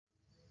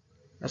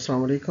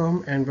Assalamu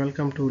alaikum and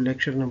welcome to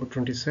lecture number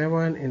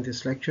 27. In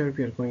this lecture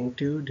we are going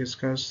to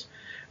discuss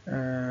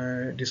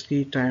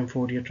discrete time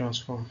Fourier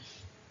transform.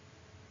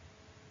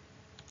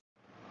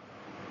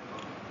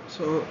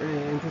 So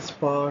in this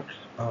part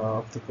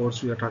of the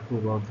course we are talking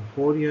about the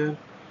Fourier.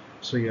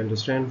 So you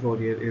understand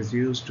Fourier is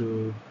used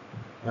to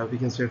we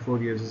can say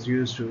Fourier is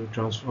used to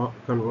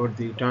convert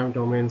the time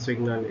domain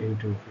signal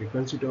into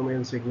frequency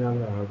domain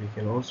signal. We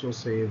can also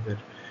say that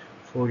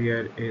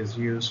Fourier is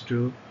used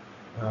to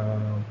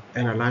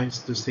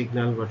analyze the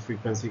signal, what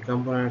frequency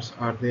components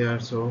are there.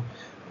 So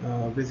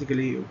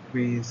basically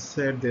we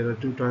said there are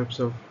two types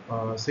of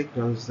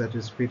signals, that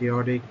is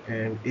periodic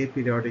and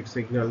aperiodic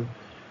signal.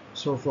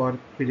 So for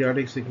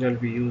periodic signal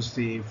we use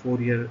the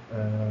Fourier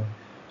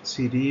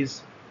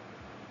series.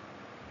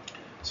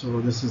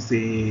 So this is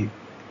the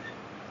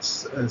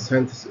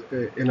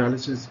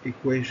analysis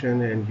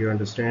equation, and you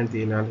understand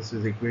the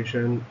analysis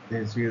equation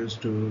is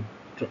used to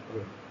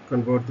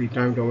convert the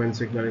time domain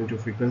signal into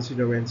frequency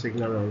domain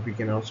signal, or we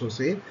can also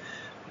say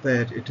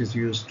that it is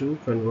used to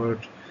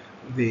convert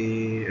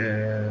the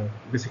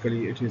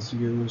basically it is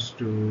used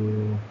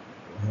to,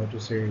 how to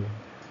say,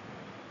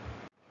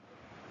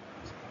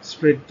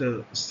 split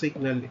the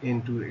signal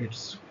into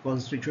its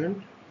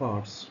constituent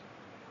parts,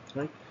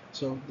 right?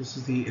 So this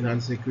is the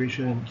analysis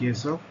equation in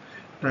case of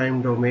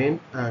time domain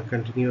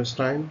continuous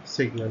time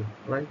signal,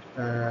 right?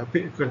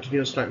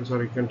 Continuous time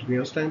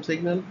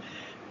signal,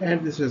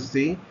 and this is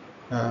the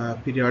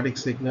periodic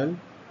signal,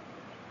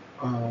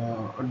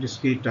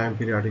 discrete time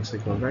periodic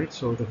signal, right?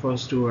 So the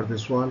first two are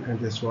this one and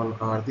this one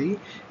are the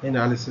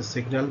analysis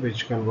signal,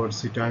 which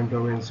converts the time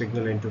domain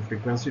signal into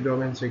frequency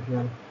domain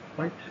signal,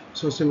 right?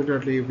 So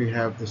similarly we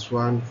have this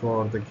one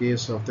for the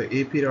case of the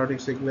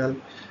aperiodic signal.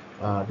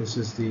 This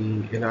is the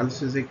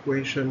analysis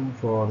equation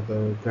for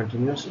the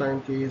continuous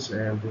time case,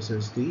 and this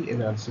is the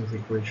analysis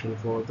equation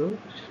for the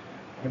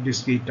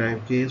discrete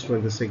time case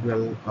when the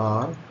signal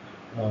are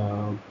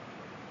uh,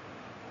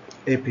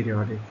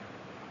 aperiodic,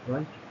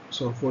 right?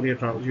 So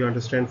you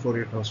understand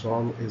Fourier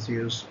transform is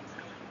used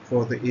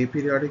for the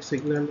aperiodic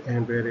signal,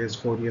 and whereas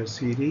Fourier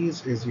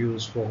series is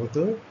used for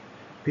the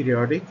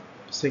periodic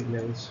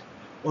signals.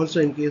 Also,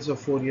 in case of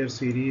Fourier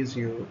series,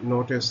 you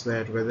notice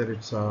that whether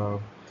it's a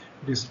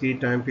discrete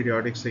time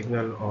periodic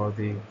signal or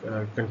the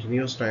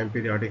continuous time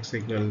periodic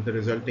signal, the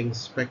resulting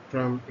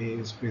spectrum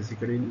is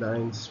basically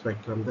line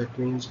spectrum. That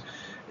means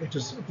it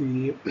is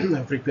the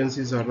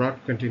frequencies are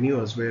not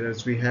continuous,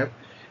 whereas we have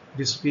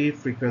discrete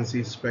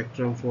frequency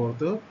spectrum for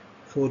the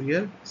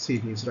Fourier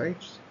series, right?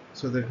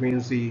 So that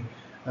means the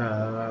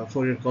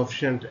Fourier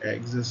coefficient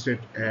existed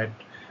at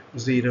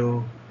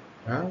 0,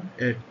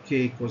 at k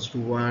equals to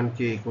 1,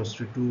 k equals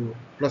to 2,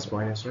 plus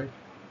minus, right?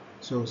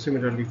 So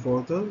similarly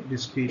for the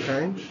discrete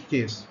time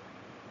case.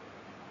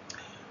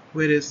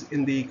 Whereas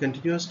in the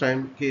continuous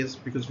time case,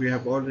 because we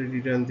have already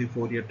done the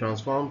Fourier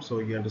transform, so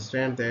you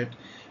understand that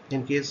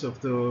in case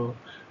of the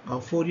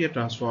Fourier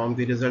transform,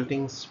 the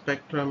resulting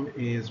spectrum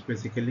is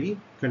basically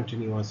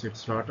continuous.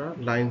 It's not a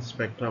line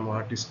spectrum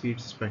or discrete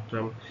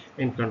spectrum,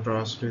 in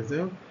contrast to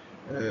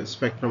the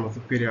spectrum of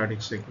the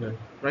periodic signal,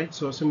 right?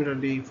 So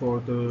similarly for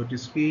the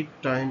discrete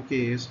time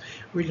case,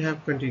 we'll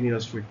have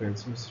continuous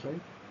frequencies,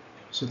 right?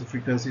 So the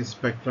frequency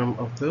spectrum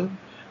of the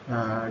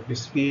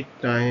discrete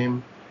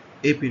time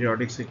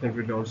aperiodic signal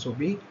will also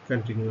be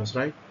continuous,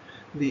 right?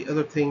 The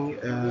other thing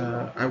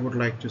I would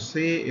like to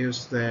say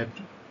is that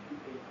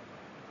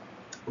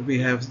we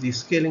have the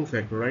scaling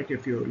factor, right?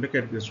 If you look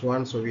at this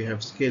one, so we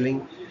have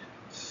scaling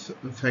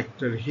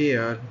factor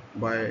here,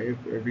 by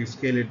we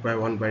scale it by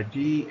 1 by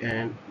t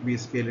and we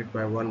scale it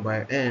by 1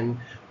 by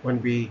n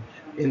when we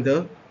in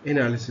the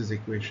analysis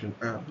equation,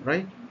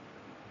 right?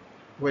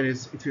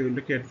 Whereas if you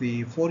look at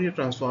the Fourier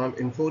transform,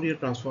 in Fourier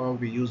transform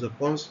we use a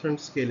constant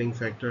scaling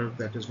factor,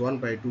 that is 1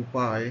 by 2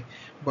 pi,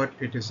 but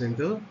it is in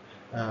the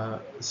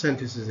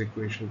synthesis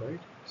equation, right?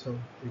 So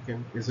you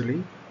can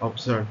easily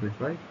observe it,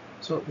 right?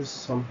 So this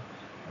is some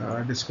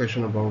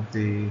discussion about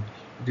the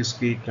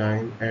discrete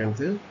time and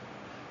the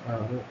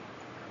uh,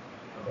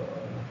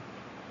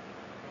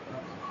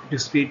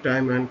 discrete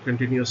time and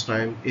continuous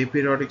time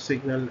aperiodic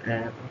signal,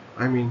 and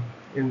I mean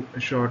in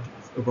short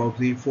about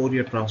the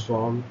Fourier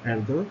transform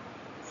and the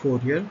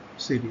Fourier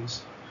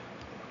series.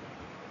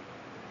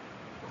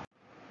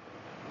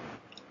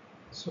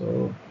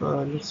 So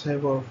let's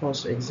have our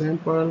first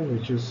example,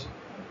 which is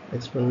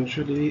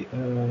exponentially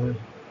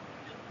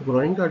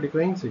growing or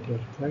decaying signal,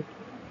 right?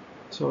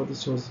 So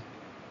this was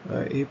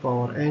a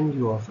power n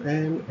u of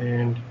n,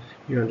 and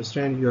you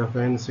understand u of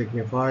n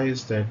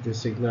signifies that the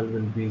signal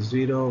will be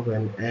 0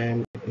 when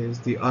n is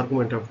the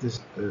argument of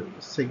this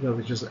signal,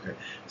 which is a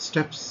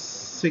step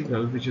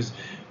signal, which is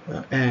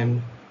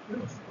n.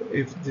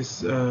 If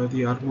this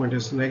the argument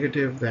is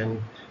negative,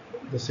 then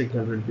the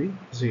signal will be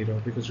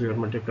 0, because we are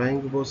multiplying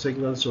both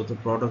signals, so the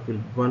product will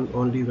be 1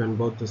 only when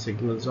both the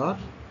signals are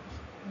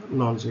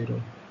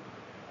non-zero.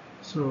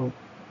 So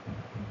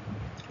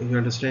you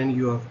understand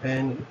u of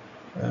n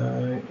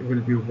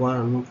will be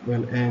 1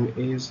 when n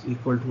is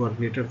equal to or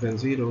greater than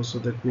 0. So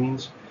that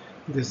means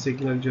this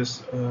signal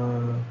just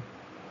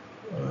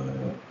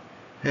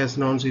has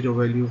non-zero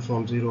value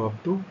from 0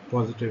 up to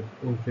positive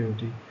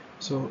infinity.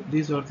 So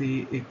these are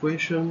the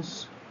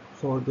equations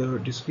for the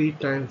discrete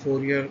time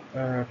Fourier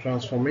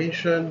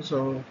transformation.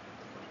 So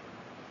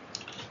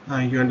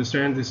you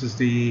understand this is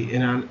the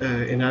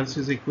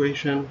analysis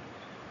equation,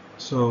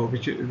 so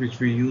which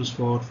we use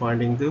for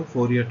finding the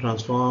Fourier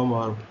transform,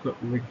 or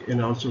we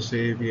can also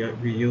say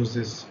we use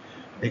this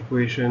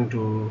equation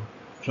to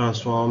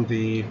transform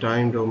the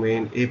time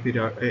domain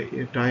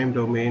time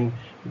domain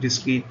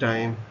discrete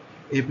time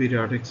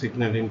aperiodic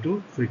signal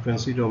into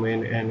frequency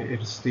domain, and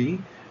it's the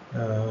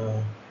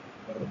uh,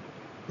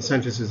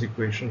 synthesis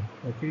equation.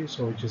 Okay,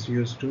 so which is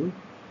used to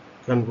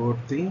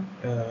convert the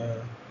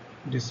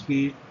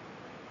discrete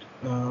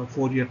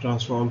Fourier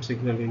transform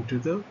signal into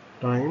the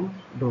time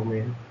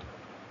domain.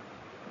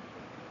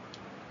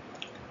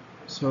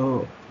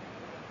 So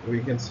we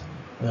can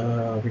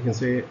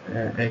say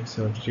x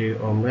of j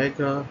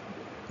omega,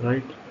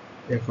 right?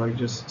 If I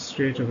just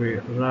straight away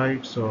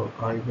write, so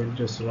I will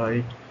just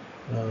write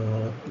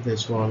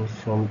this one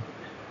from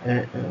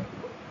okay,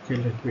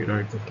 let me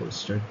write the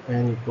first step.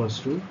 N equals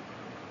to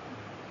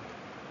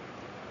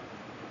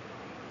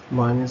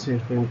minus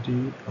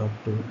infinity up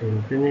to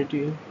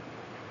infinity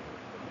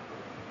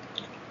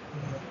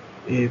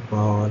a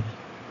power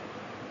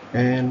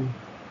n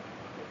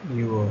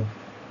u of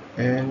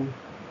n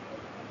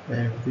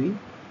and the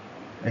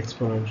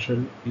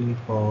exponential e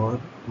power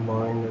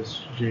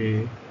minus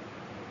j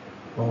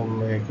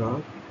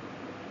omega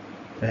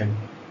n.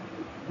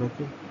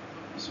 Okay,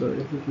 so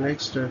in the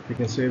next step we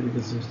can say,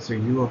 because it's a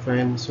u of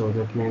n, so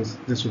that means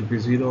this will be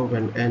 0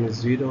 when n is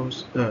 0,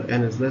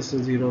 n is less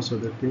than 0, so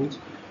that means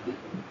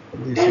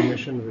the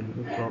summation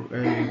will be from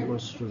n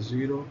equals to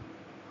 0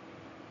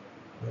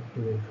 up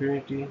to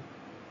infinity,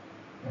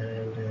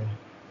 and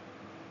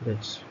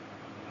that's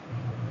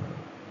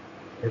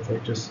if I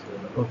just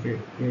okay,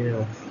 a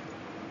of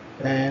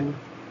n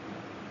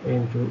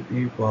into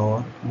e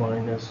power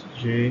minus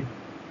j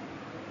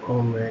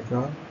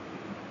omega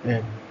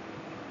n.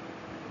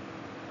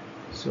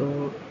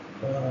 So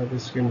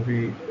this can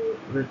be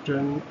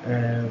written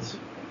as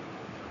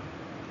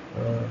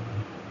uh,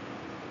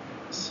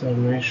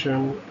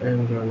 summation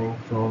n running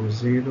from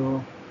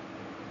 0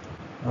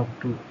 up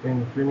to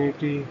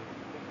infinity,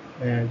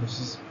 and this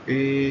is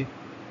a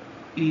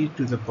e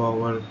to the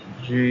power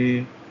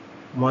j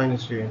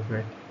minus j, in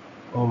fact,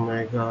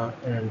 omega,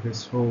 and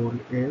this whole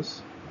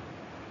is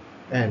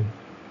n,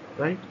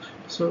 right?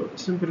 So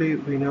simply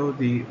we know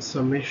the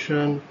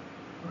summation.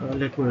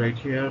 Let me write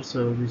here.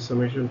 So the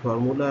summation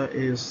formula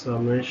is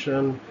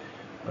summation,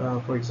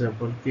 for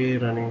example, k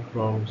running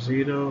from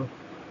 0,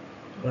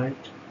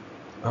 right,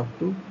 up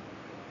to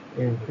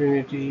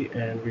infinity,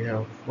 and we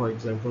have, for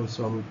example,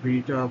 some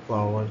beta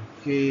power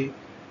k.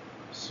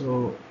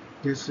 So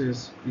this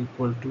is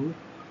equal to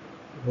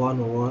 1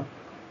 over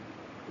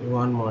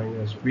 1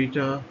 minus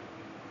beta,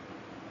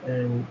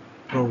 and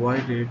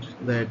provided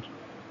that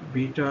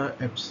beta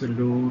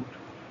absolute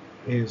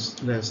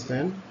is less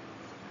than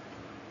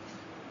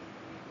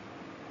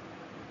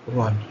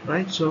 1,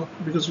 right? So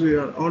because we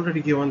are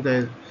already given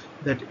that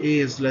a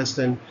is less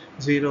than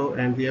 0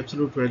 and the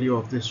absolute value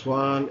of this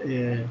one,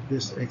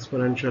 this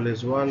exponential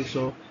is 1,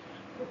 so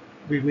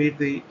we meet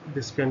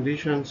this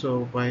condition.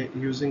 So by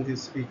using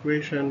this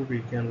equation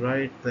we can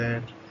write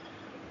that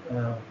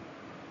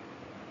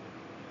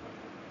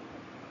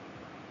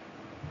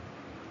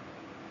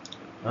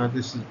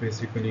this is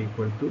basically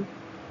equal to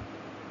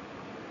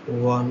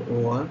 1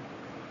 over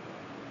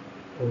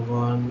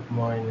 1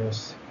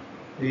 minus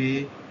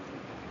a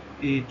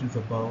e to the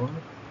power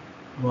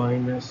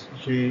minus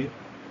j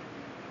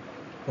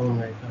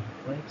omega,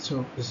 right?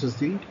 So this is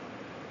the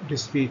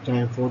discrete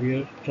time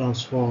Fourier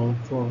transform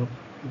for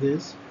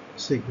this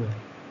signal.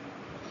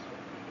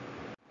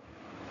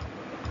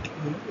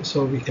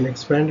 So we can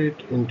expand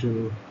it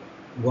into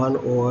 1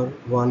 over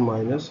 1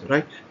 minus,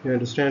 right? You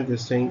understand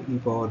this thing, e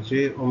power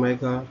j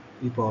omega,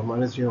 e power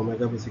minus j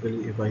omega.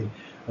 Basically, if I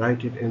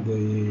write it in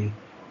the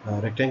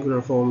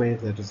rectangular format,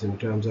 that is in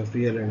terms of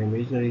real and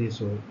imaginary,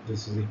 so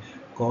this is the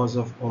cos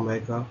of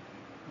omega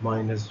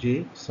minus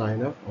j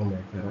sine of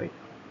omega, right?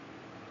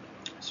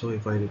 So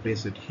if I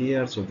replace it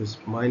here, so this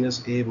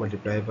minus a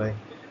multiplied by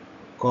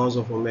cos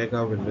of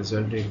omega will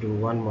result into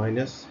 1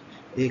 minus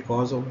a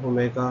cos of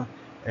omega,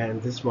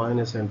 and this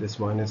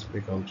minus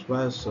becomes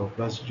plus, so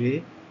plus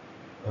j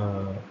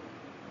uh,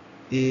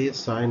 a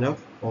sine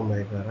of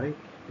omega, right?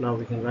 Now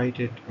we can write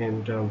it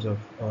in terms of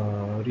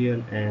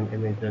real and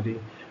imaginary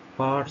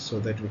parts so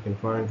that we can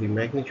find the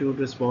magnitude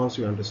response.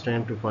 You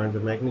understand, to find the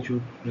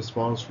magnitude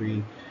response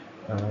we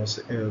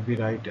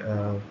write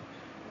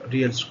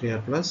real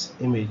square plus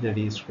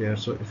imaginary square.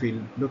 So if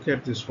we look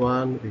at this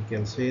one, we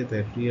can say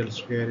that real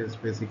square is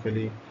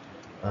basically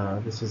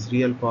this is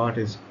real part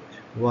is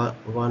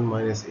 1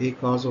 minus a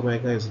cos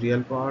omega is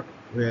real part,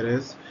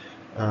 whereas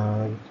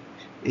uh,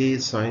 a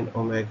sine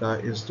omega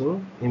is the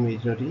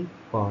imaginary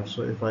part.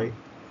 So if I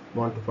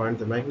want to find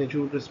the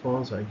magnitude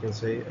response, I can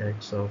say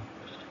x of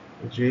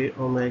j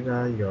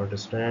omega. You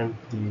understand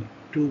the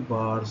two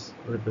bars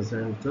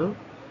represent the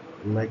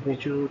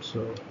magnitude,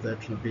 so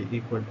that will be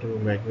equal to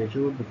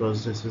magnitude,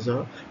 because this is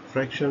a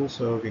fraction,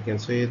 so we can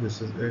say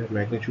this is the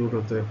magnitude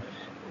of the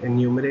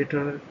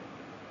numerator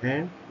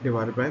and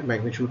divided by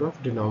magnitude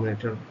of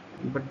denominator.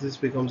 But this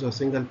becomes a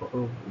single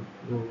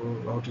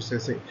how to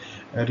say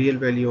a real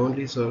value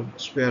only, so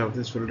square of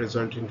this will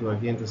result into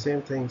again the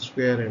same thing,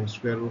 square, and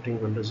square rooting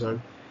will result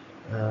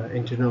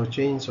into no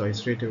change. So I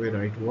straight away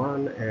write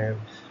 1, and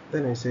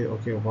then I say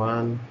okay,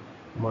 1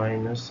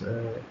 minus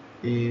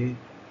a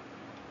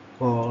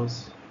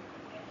cos,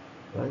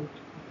 right,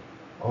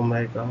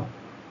 omega,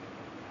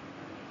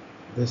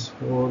 this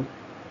whole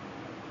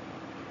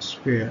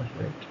square,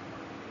 right,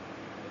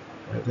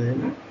 and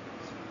then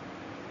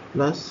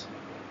plus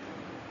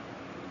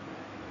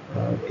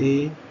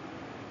a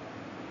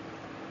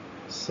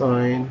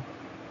sine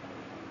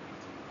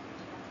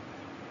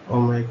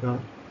omega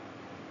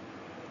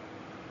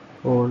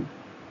whole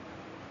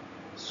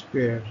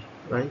square,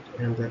 right,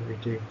 and then we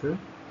take the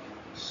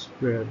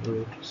square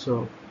root.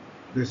 So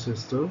this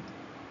is the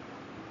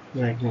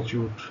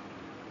magnitude.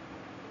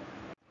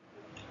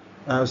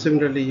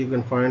 Similarly, you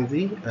can find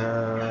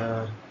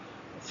the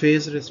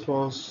phase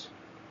response.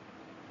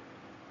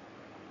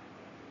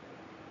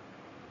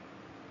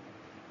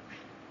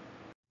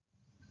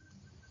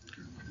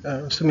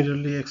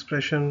 Similarly,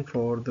 expression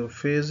for the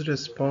phase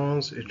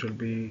response, it will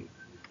be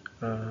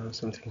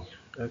something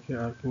okay,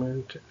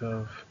 argument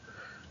of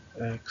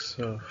x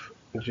of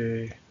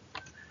j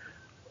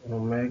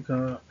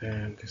omega,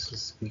 and this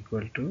is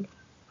equal to,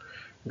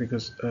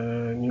 because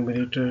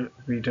numerator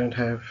we don't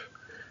have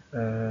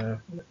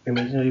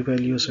imaginary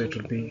value, so it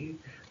will be,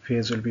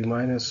 phase will be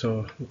minus,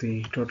 so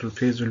the total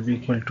phase will be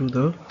equal to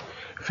the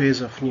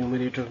phase of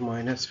numerator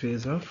minus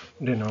phase of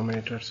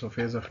denominator. So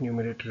phase of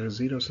numerator is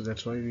 0, so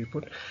that's why we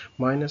put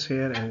minus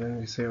here, and then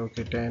we say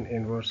okay, tan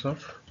inverse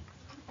of.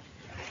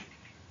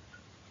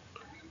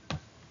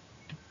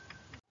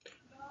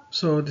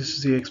 So this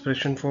is the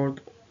expression for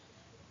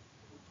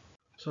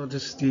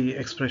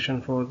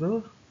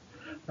the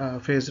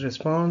phase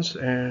response,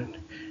 and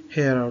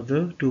here are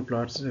the two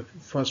plots. The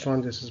first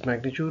one, this is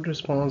magnitude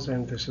response,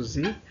 and this is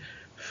the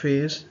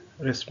phase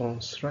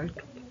response, right?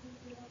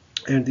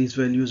 And these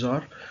values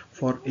are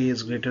for a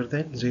is greater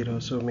than 0,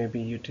 so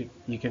maybe you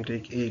can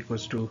take a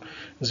equals to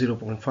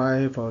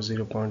 0.5 or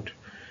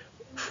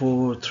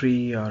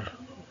 0.43, or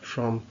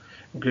from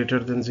greater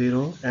than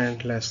 0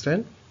 and less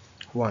than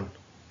 1.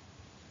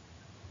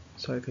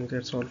 So I think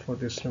that's all for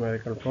this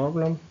numerical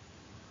problem.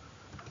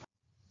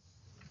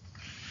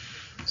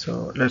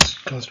 So let's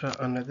consider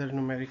another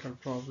numerical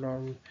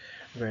problem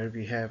where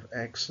we have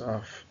x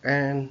of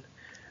n,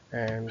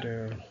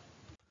 and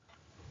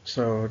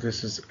so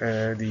this is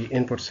the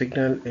input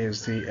signal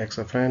is the x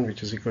of n,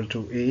 which is equal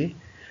to a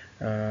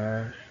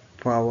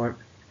power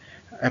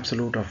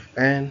absolute of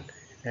n,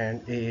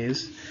 and a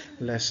is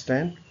less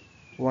than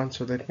 1,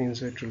 so that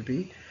means it will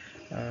be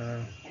uh,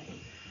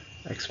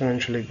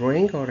 exponentially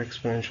growing or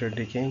exponentially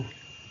decaying.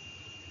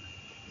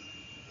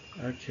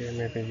 Okay,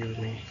 maybe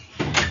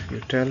you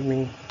tell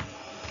me.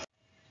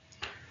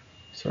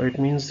 So it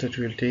means that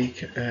we'll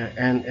take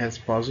n as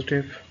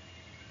positive,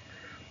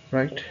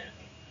 right?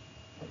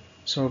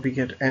 So we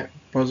get a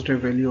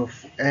positive value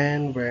of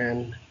n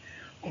when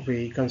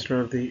we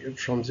consider the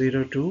from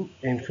 0 to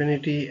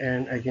infinity,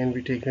 and again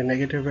we take the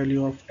negative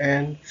value of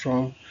n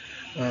from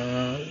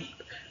uh,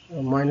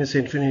 minus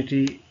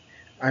infinity,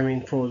 I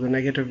mean for the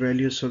negative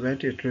value, so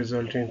that it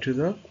results into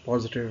the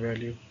positive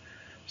value.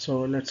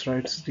 So let's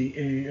write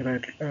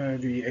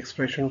the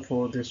expression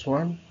for this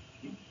one.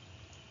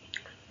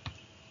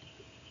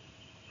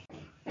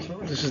 So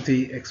this is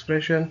the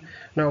expression.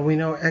 Now we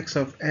know x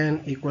of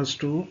n equals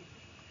to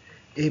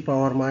a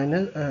power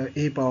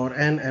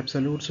n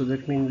absolute, so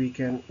that means we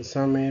can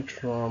sum it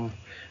from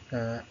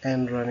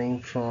n running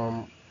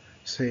from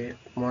say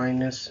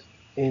minus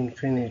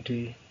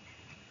infinity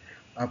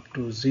up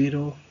to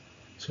 0,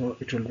 so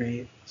it will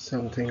be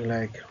something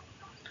like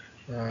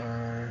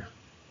uh,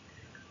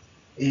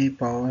 a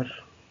power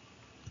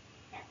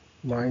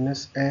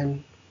minus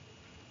n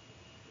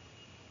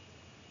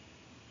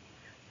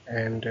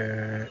and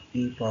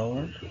e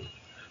power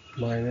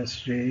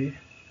minus j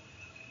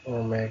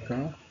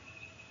omega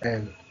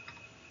n,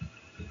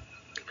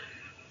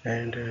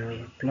 and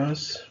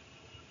plus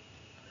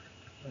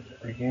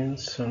again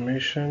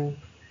summation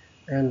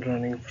n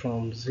running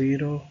from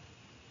 0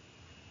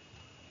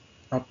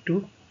 up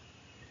to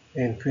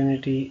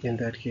infinity. In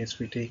that case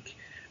we take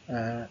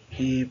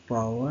e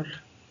power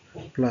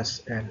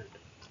plus n,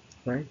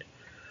 right?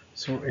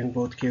 So in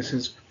both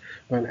cases,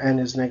 when n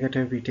is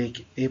negative we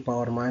take a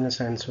power minus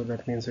n, so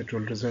that means it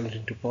will result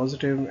into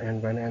positive,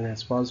 and when n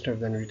is positive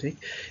then we take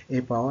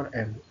a power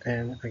n,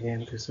 and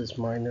again this is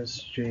minus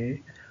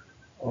j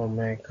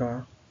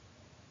omega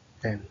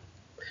n.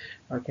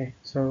 Okay,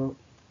 so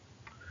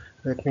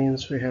that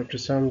means we have to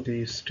sum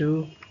these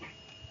two.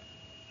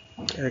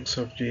 X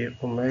of j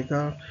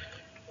omega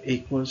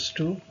equals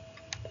to,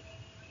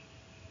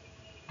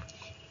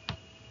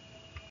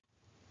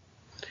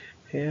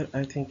 here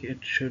I think it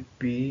should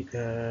be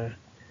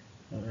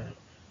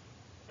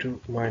to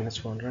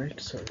minus 1, right?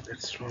 So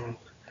that's wrong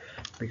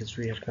because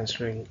we are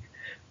considering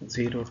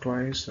 0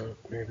 twice, so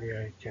maybe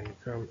I can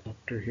come up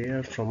to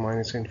here from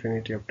minus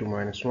infinity up to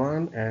minus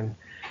 1 and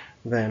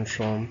then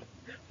from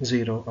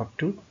 0 up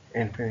to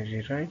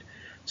infinity, right?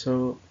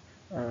 So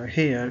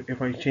here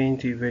if I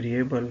change the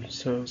variable,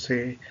 so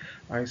say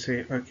I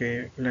say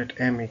okay, let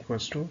m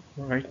equals to,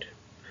 right,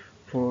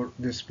 for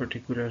this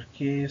particular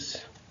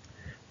case,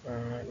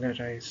 let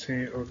I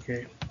say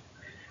okay,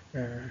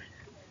 uh,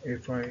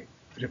 if I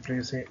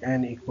replace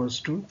n equals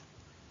to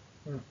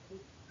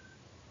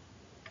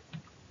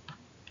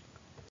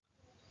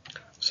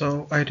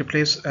so I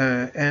replace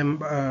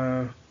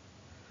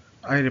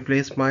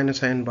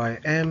minus n by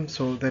m,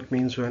 so that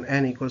means when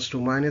n equals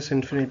to minus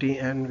infinity,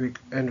 n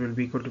will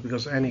be equal to,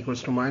 because n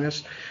equals to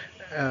minus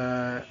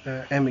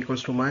m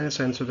equals to minus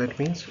n, so that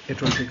means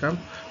it will become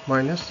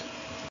minus.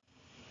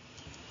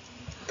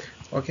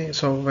 Okay,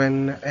 so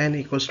when n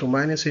equals to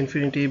minus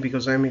infinity,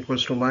 because m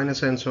equals to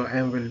minus n, so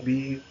m will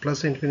be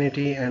plus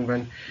infinity, and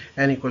when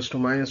n equals to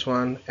minus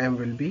 1, m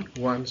will be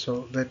 1,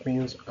 so that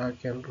means I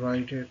can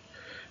write it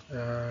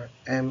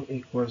m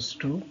equals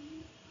to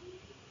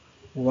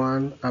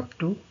 1 up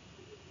to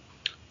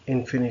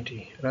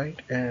infinity,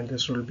 right? And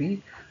this will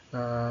be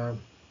uh,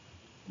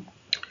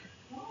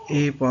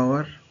 a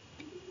power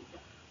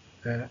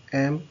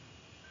m,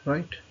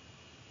 right,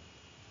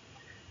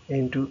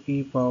 into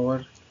e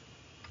power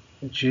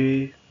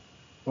j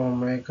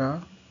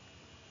omega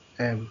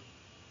m,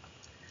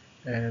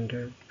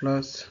 and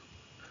plus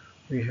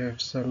we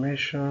have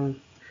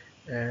summation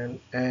and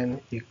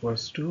n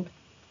equals to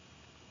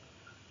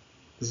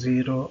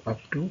 0 up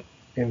to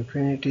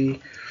infinity,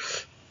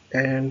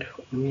 and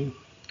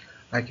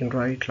I can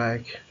write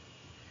like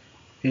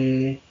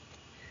a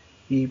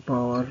e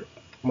power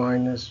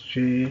minus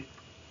j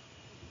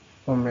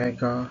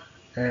omega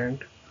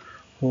and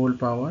whole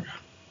power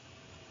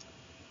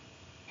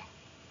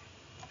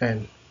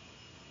n,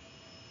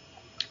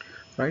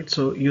 right?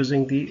 So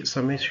using the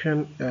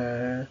summation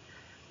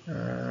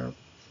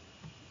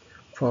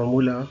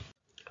formula,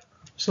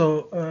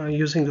 so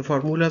using the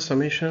formula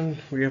summation,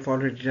 we have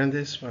already done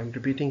this. I'm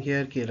repeating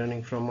here, k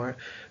running from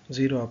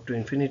 0 up to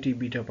infinity,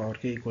 beta power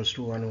k equals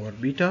to 1 over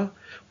beta,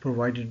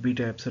 provided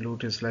beta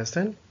absolute is less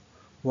than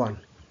 1,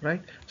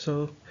 right?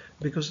 So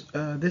because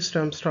this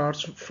term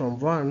starts from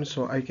 1,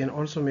 so I can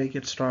also make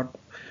it start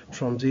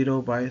from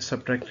 0 by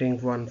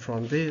subtracting 1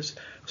 from this.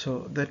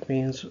 So that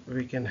means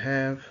we can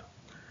have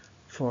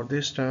for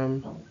this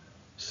term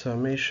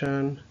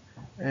summation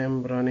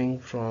m running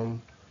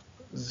from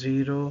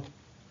 0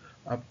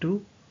 up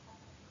to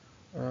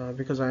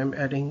because I am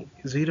adding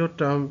 0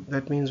 term,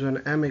 that means when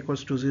m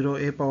equals to 0,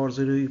 a power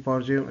 0 e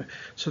power j,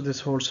 so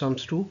this whole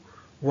sums to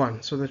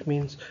 1, so that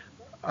means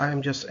I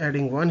am just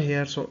adding 1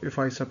 here. So if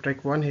I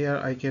subtract 1 here,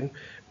 I can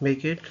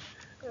make it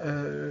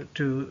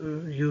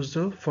use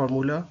the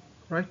formula,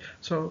 right?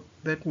 So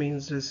that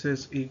means this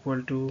is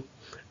equal to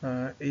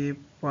a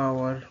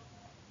power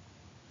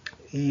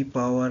e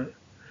power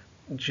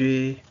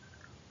j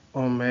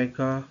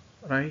omega,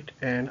 right,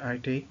 and I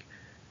take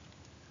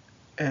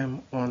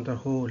m on the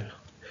whole.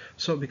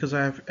 So because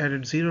I have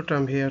added 0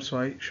 term here, so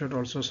I should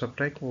also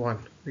subtract 1,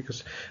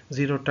 because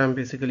 0 term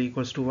basically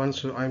equals to 1,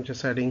 so I'm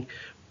just adding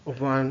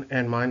 1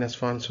 and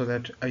minus 1 so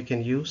that I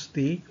can use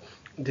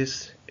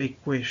this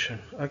equation.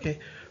 Okay,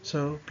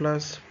 so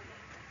plus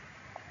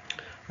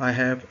I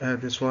have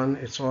this one,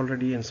 it's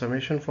already in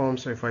summation form,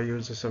 so if I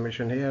use the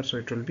summation here, so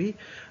it will be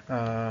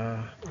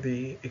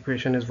the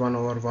equation is 1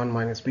 over 1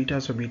 minus beta,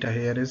 so beta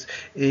here is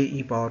a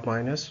e power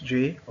minus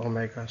j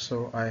omega,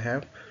 so I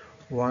have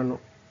 1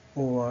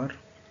 over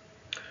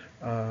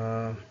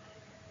uh,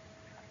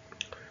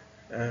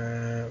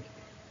 uh,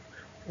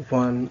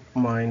 1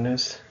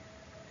 minus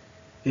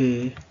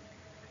a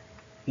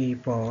e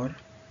power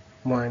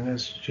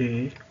minus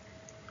j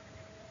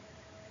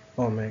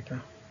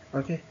omega.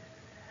 Okay,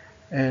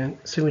 and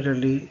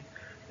similarly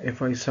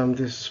if I sum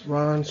this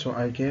one, so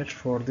I get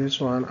for this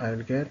one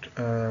I'll get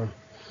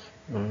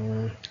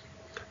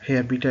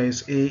here beta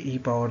is a e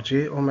power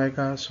j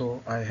omega,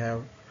 so I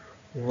have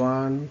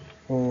 1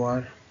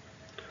 over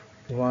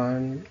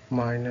 1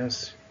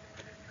 minus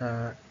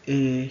a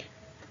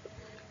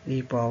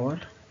e power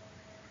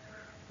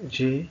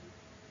j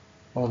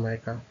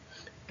omega,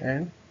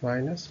 and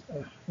minus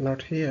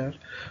not here,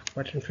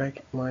 but in fact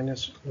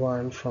minus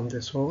 1 from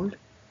this whole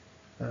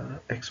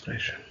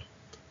expression,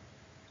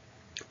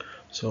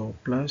 so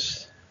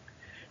plus,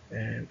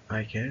 and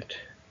I get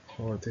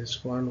for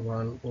this one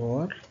 1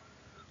 over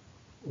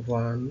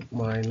 1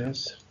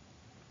 minus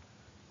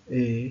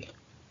a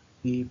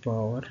e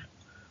power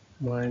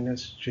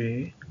minus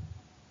j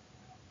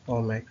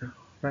omega,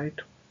 right?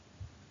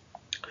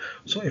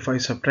 So if I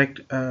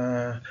subtract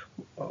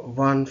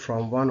 1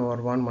 from 1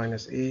 over 1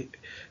 minus right,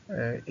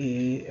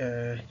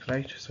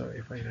 so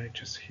if I write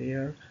just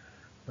here,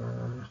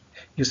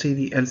 you see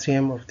the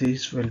LCM of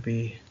these will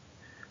be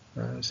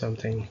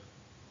something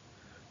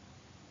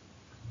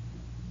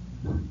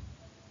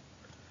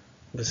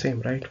the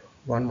same, right?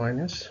 1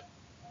 minus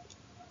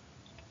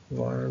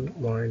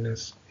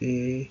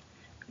a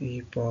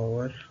e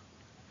power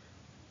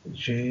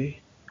j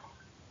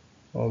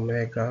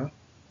omega,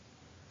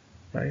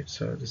 right?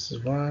 So this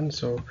is 1,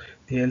 so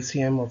the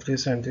LCM of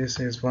this and this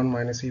is 1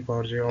 minus e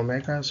power j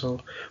omega. So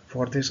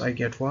for this I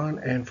get 1,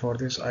 and for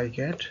this I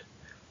get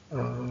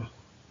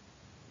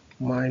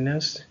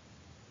minus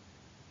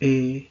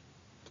a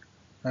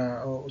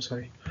oh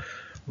sorry,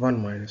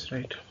 1 minus,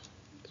 right?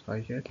 So I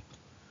get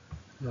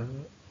uh,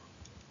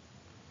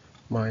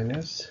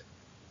 minus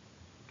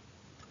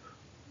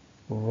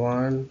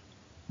 1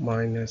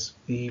 minus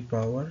e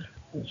power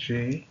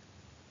j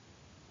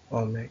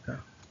omega,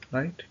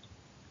 right?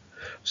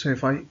 So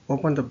if I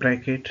open the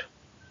bracket,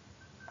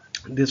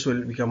 this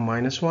will become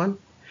minus 1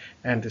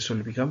 and this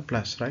will become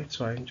plus, right?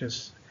 So I'm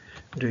just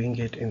doing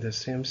it in the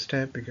same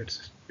step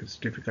because it's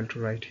difficult to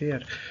write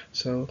here.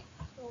 So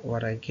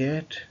what I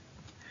get,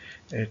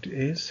 it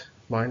is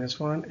minus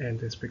 1 and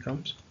this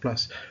becomes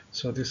plus,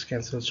 so this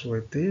cancels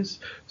with this.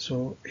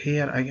 So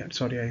here I get,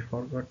 sorry, I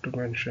forgot to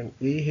mention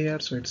a here,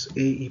 so it's a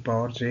e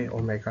power j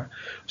omega.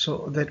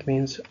 So that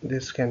means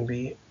this can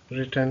be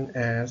written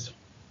as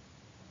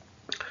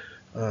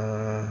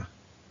a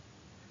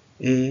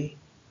e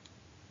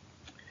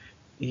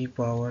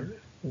power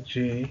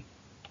j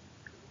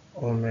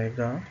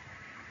omega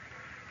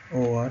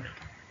over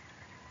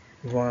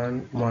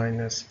 1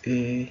 minus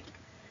a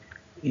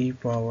e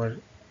power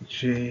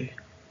j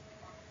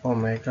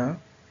omega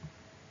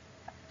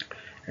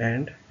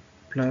and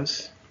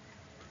plus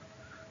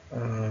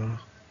 1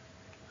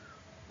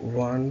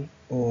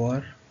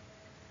 over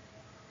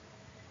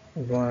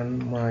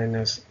 1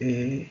 minus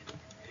a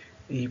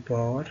e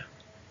power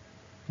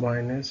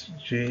minus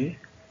j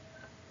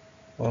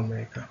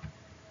omega.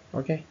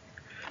 Okay,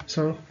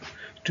 so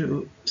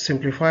to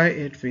simplify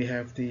it, we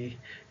have the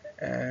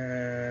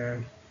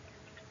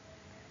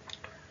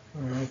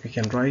we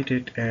can write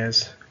it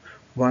as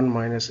 1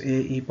 minus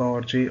a e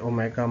power j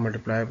omega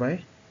multiplied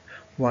by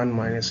 1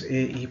 minus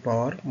a e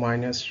power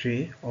minus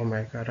j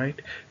omega, right?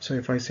 So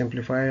if I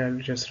simplify, I'll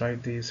just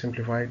write the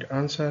simplified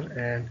answer,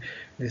 and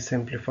the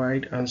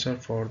simplified answer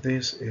for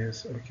this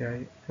is, okay,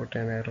 I put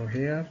an arrow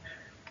here,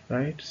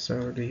 right?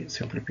 So the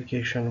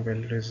simplification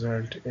will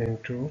result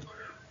into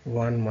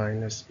 1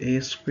 minus a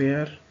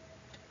square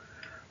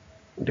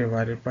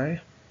divided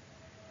by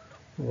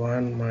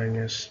 1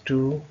 minus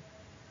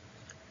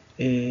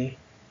 2a,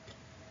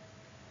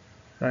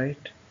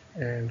 right,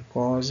 and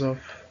cos of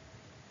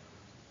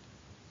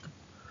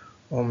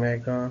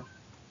omega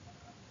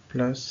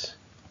plus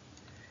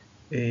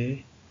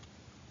a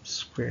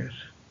square.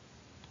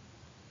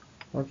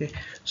 Okay,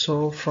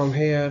 so from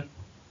here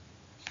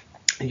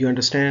you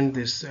understand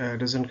this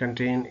doesn't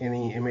contain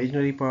any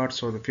imaginary part,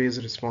 so the phase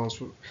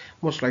response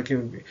most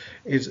likely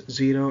is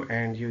 0,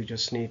 and you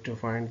just need to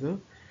find the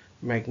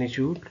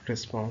magnitude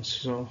response.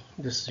 So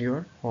this is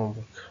your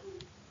homework.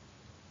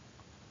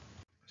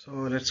 So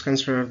let's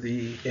consider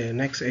the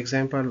next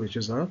example, which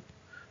is a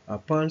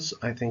pulse.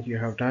 I think you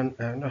have done,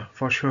 no,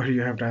 for sure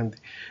you have done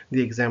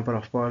the example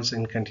of pulse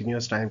in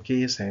continuous time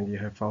case, and you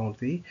have found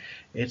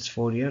its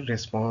Fourier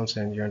response,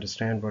 and you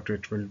understand what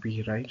it will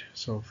be, right?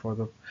 So for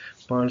the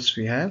pulse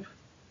we have,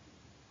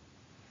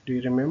 do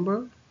you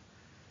remember,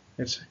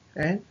 it's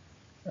an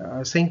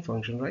sinc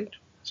function, right?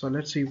 So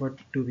let's see what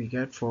do we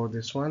get for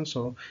this one.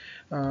 So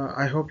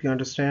I hope you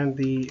understand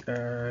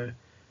the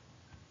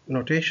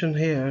notation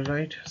here,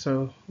 right?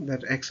 So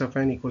that x of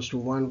n equals to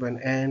 1 when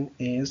n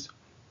is,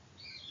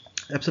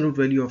 absolute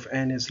value of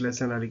n is less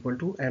than or equal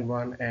to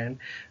n1, and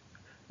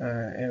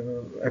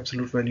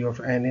absolute value of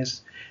n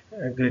is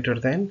greater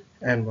than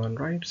n1,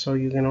 right? So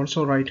you can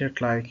also write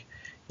it like,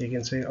 you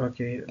can say,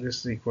 okay,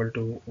 this is equal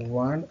to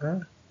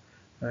 1,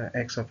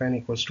 x of n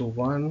equals to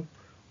 1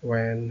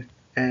 when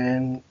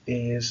n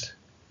is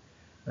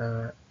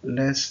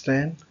less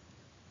than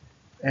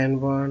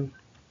n1,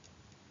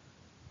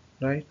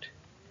 right?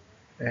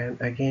 And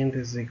again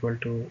this is equal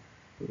to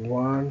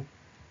 1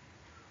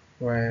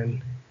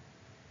 when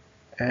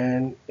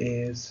n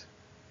is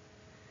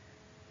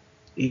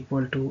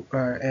equal to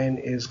n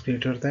is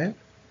greater than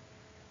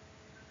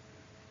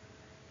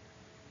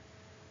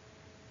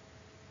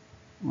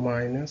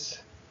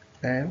minus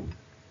n1,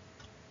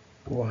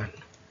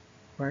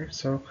 right?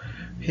 So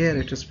here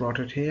it is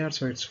plotted here,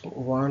 so it's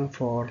 1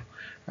 for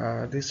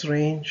this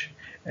range,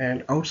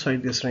 and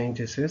outside this range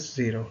this is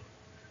 0.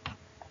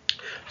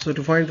 So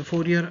to find the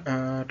Fourier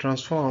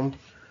transform,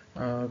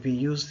 we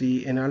use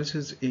the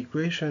analysis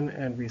equation,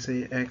 and we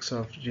say x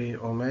of j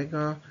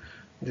omega,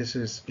 this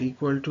is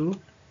equal to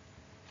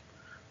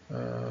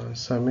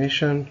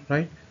summation,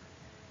 right?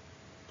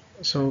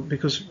 So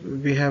because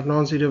we have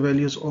non-zero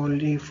values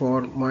only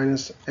for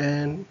minus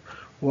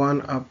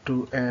n1 up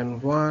to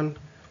n1,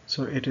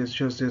 so it is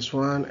just this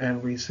one,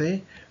 and we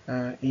say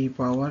e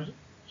power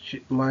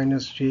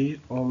minus j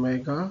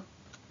omega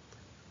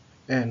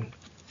n,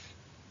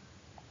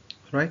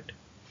 right?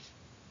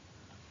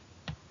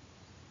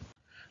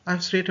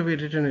 I've straight away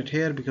written it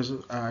here because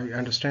I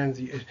understand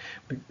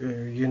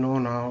you know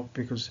now,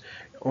 because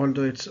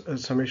although it's a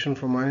summation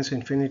from minus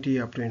infinity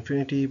up to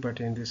infinity,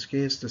 but in this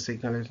case the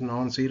signal is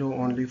non-zero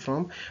only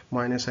from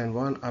minus and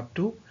 1 up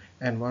to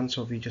and 1,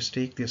 so we just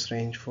take this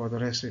range. For the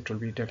rest it will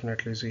be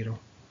definitely 0.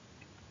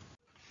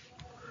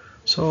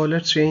 So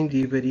let's change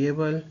the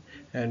variable,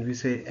 and we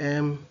say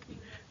m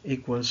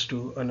equals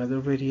to another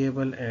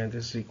variable, and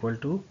this is equal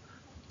to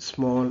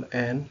small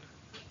n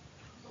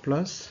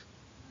plus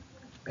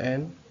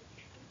n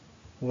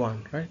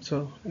 1, right?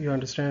 So you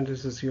understand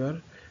this is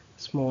your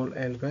small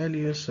n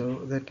value,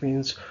 so that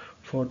means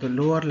for the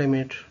lower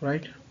limit,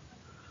 right,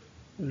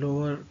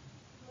 lower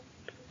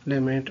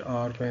limit,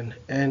 or when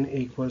n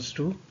equals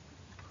to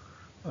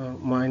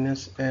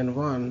minus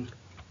n1,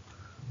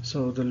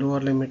 so the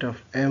lower limit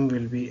of m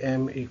will be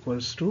m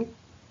equals to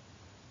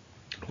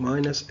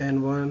minus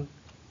n1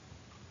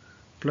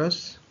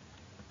 plus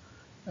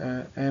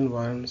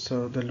n1,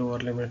 so the lower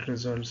limit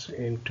results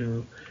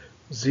into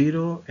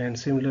 0. And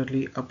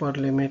similarly upper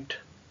limit,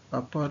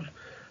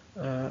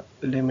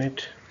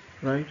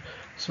 right?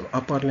 So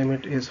upper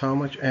limit is how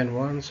much?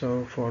 n1.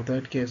 So for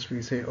that case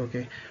we say,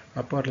 okay,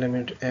 upper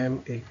limit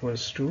m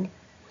equals to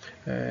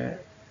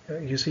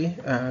you see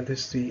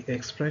this is the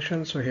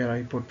expression. So here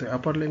I put the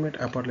upper limit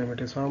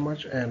is how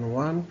much?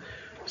 n1.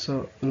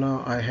 So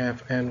now I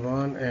have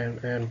n1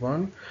 and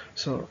n1,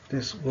 so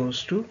this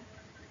goes to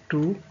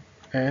 2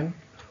 and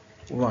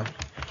 1,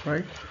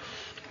 right?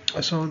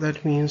 So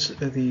that means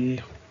the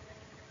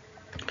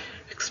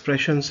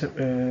expression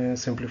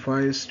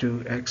simplifies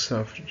to x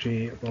of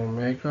j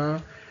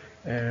omega,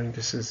 and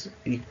this is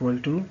equal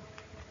to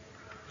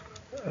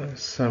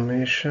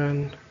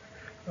summation,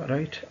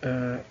 right,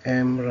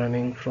 m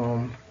running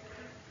from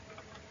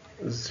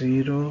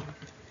 0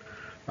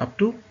 up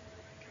to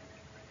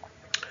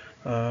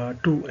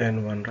 2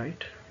 and 1,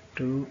 right,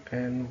 2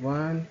 and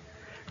 1,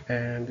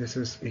 and this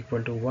is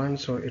equal to 1,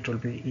 so it will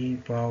be e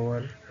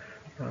power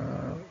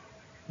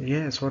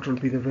yes, what will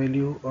be the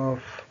value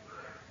of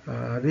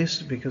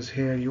this, because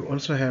here you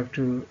also have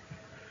to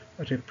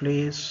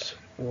replace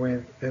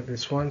with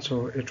this one,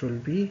 so it will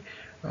be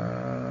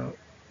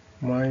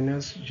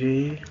minus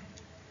j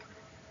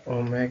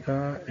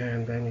omega,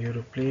 and then you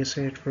replace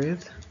it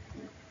with,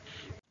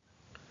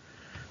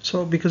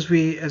 so because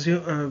we, as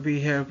you we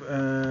have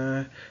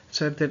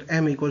said that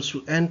m equals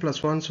to n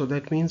plus 1, so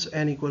that means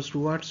n equals to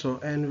what? So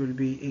n will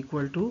be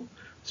equal to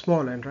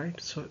small n,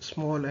 right? So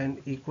small n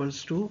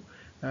equals to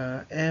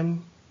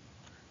m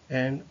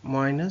and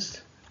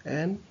minus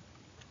n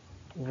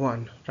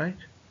 1, right?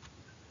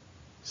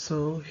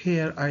 So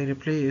here I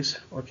replace,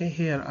 okay,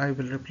 here I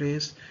will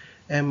replace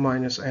m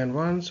minus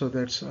n1, so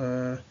that's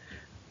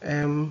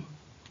m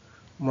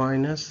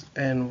minus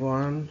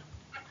n1,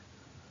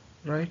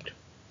 right?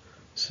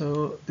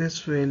 So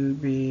this will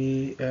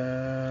be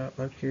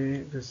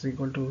okay, this is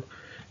equal to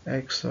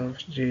x of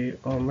j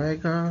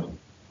omega,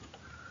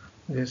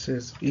 this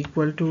is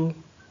equal to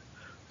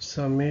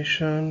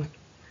summation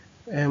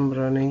m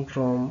running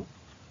from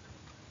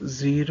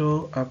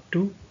 0 up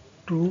to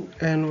 2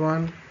 and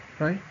 1,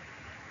 right?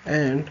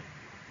 And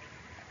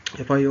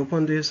if I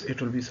open this,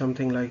 it will be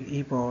something like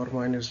e power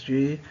minus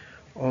j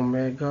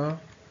omega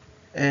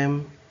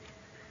m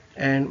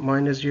and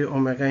minus j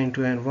omega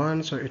into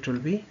n1, so it will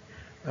be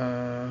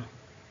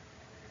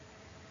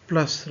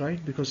plus,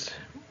 right, because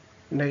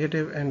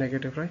negative and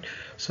negative, right?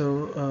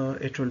 So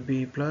it will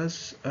be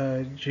plus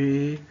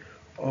j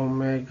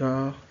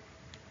omega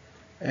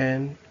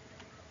n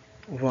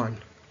 1,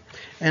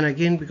 and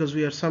again because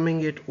we are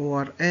summing it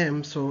over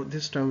m, so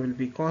this term will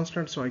be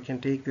constant, so I can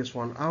take this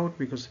one out,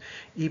 because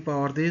e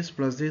power this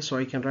plus this, so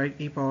I can write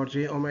e power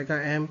j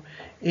omega m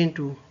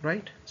into,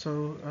 right,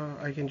 so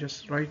I can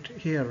just write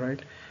here,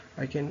 right,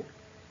 I can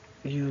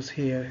use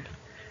here,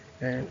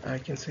 and I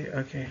can say,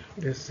 okay,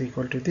 this is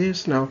equal to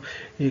this. Now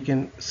you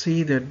can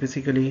see that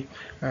basically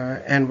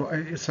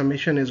and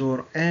summation is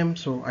over m,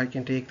 so I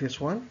can take this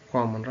one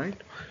common, right?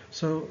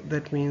 So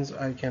that means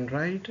I can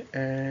write,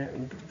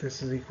 and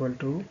this is equal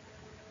to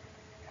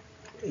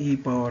e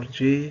power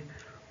j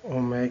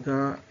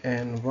omega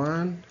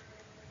n1,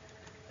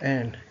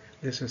 and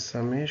this is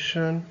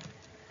summation.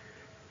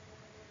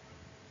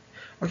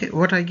 Okay,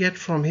 what I get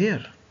from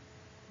here,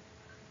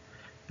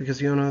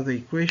 because you know the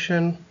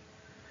equation,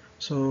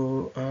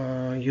 so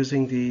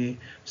using the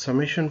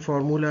summation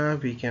formula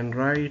we can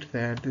write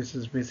that this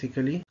is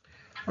basically,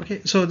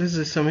 okay, so this is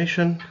a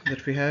summation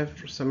that we have,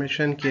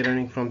 summation k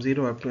running from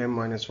 0 up to m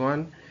minus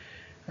 1,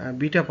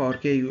 beta power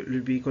k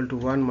will be equal to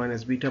 1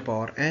 minus beta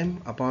power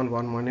m upon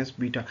 1 minus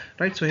beta,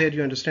 right? So here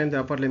you understand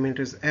the upper limit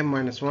is m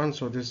minus 1,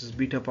 so this is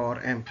beta power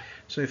m.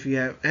 So if we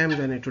have m,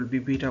 then it will be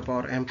beta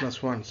power m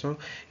plus 1. So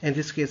in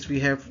this case we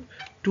have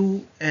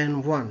 2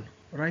 and 1,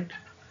 right?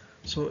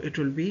 So it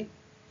will be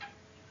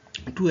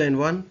 2 and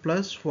 1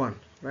 plus 1,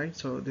 right?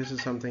 So this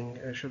is something,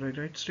 should I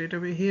write straight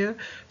away here?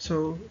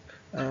 So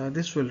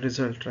this will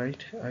result,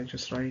 right, I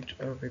just write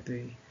with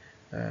the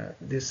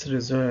this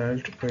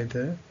result with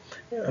the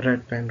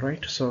red pen,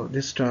 right? So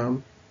this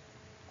term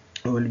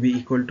will be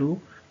equal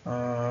to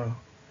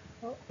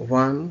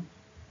 1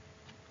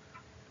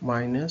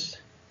 minus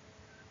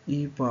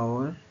e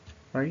power,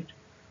 right,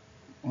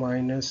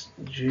 minus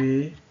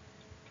j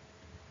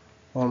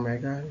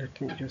omega.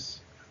 Let me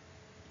just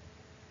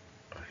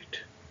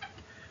write.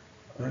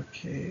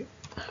 Okay.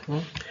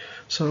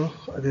 So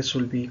this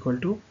will be equal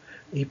to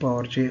e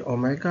power j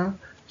omega.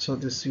 So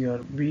this is your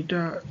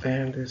beta,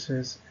 and this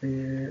is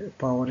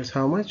power is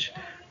how much?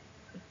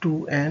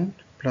 2n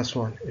plus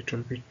 1. It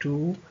will be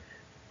 2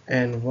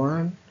 and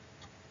 1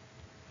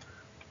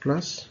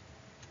 plus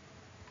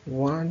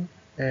 1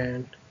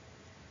 and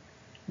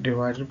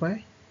divided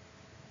by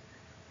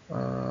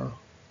 1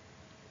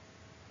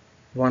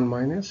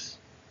 minus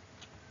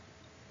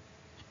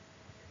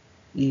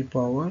e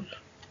power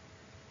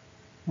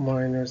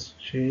minus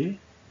j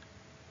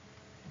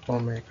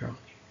omega.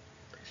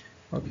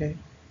 Okay,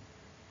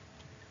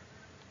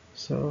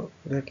 so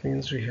that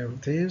means we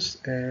have this,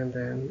 and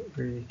then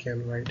we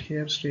can write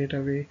here straight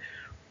away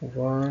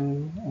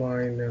 1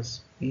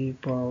 minus e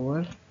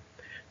power.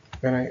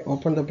 When I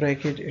open the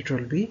bracket, it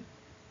will be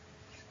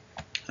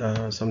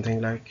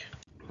something like,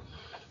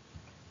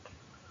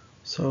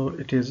 so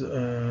it is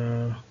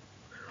 1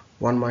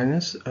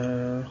 minus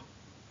I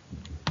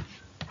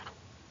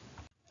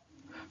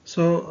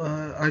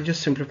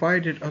just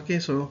simplified it. Okay,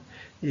 so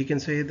you can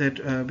say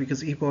that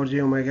because e power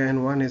j omega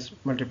and 1 is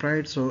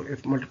multiplied, so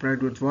if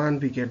multiplied with 1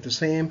 we get the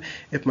same.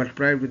 If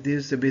multiplied with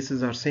this, the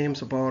bases are same,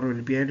 so power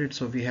will be added.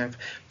 So we have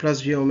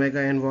plus j omega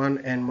and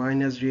 1 and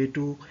minus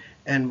j2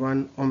 and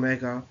 1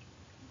 omega.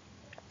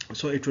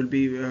 So it will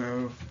be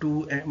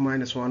 2 and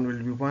minus 1 will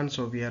be 1,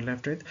 so we are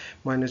left with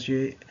minus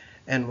j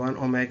and 1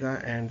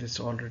 omega, and it's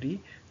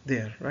already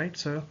there, right?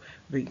 So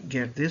we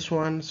get this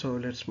one. So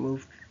let's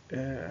move,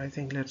 I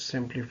think let's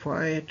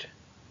simplify it.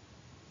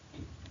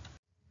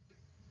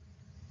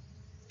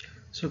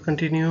 So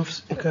continuing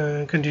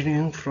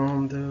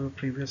from the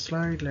previous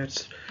slide,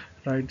 let's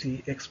write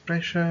the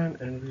expression,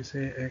 and we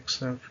say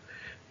x of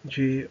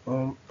j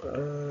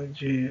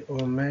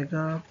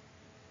omega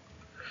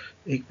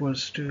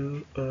equals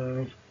to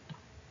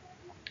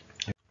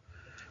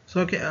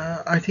so okay,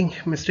 I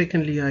think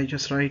mistakenly I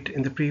just write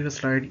in the previous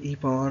slide e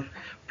power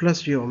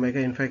plus j omega.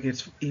 In fact,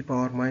 it's e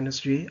power minus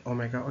j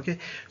omega. Okay,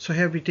 so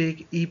here we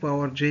take e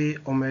power j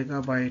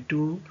omega by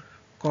 2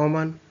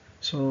 common.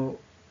 So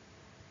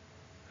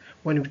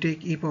when we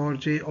take e power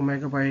j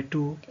omega by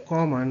 2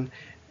 common,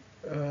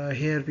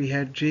 here we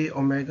had j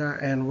omega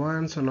and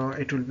 1, so now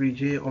it will be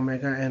j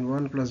omega and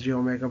 1 plus j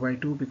omega by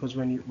 2, because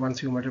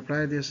once you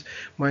multiply this,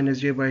 minus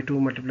j by 2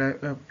 multiply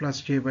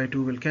plus j by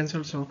 2 will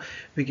cancel, so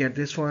we get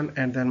this one,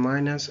 and then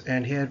minus,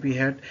 and here we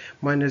had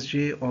minus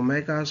j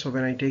omega. So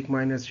when I take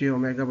minus j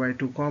omega by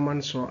 2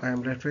 common, so I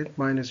am left with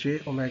minus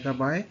j omega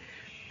by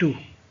 2.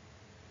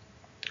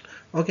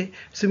 Okay,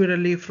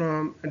 similarly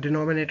from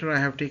denominator I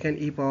have taken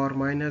e power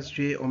minus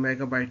j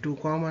omega by 2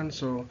 common,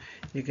 so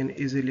you can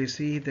easily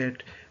see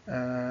that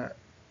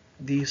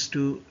these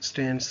two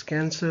stands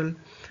cancel.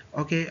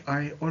 Okay,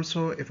 I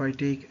also, if I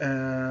take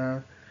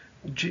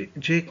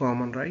j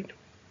common, right,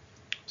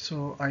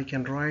 so I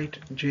can write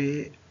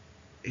j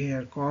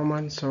here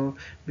common. So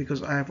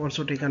because I have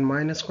also taken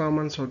minus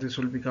common, so this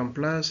will become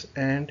plus,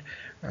 and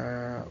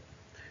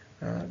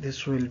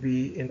this will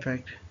be, in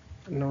fact,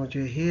 no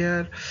j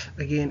here.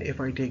 Again, if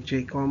I take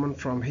j common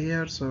from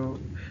here, so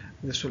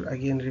this will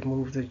again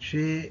remove the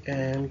j,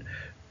 and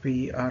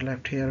we are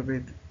left here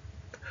with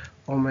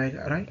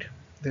omega, right?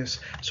 This,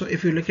 so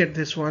if you look at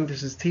this one,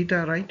 this is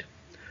theta, right?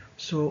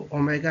 So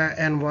omega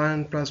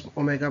n1 plus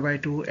omega by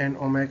 2 and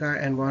omega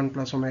n1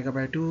 plus omega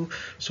by 2,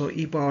 so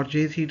e power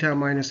j theta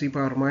minus e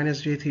power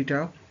minus j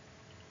theta.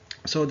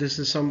 So this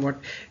is somewhat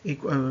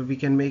equal, we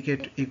can make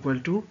it equal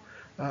to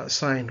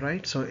sine,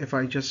 right? So if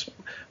I just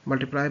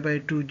multiply by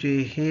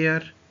 2j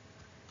here,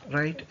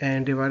 right,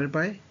 and divided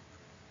by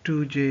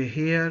 2j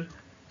here,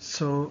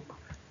 so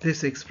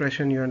this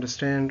expression, you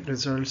understand,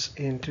 results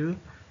into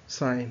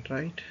sine,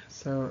 right?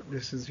 So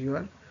this is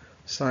your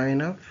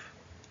sine of,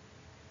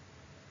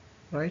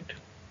 right?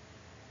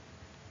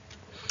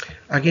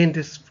 Again,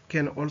 this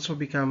can also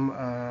become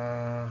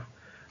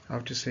how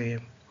to say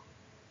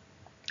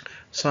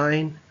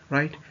sine,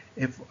 right,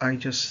 if I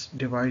just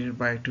divide it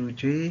by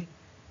 2j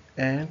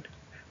and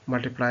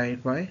multiply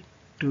it by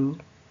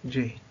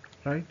 2j,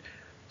 right?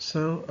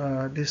 So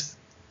this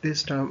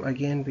term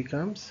again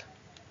becomes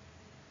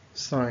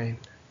sine.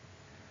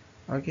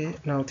 Okay,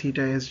 now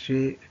theta is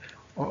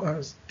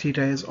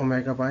theta is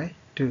omega by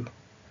 2.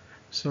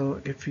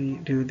 So if we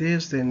do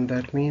this, then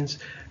that means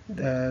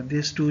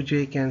this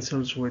 2j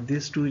cancels with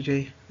this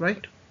 2j,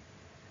 right?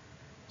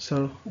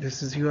 So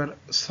this is your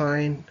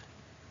sine,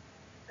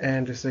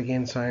 and this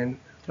again sine,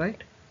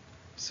 right?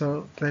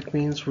 So that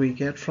means we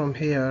get from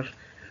here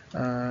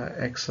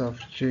x of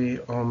j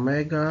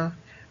omega,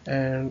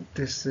 and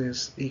this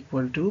is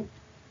equal to,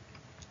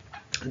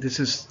 this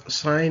is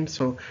sine,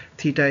 so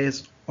theta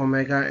is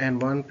omega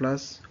and 1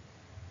 plus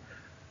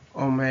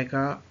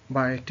omega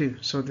by 2.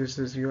 So this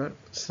is your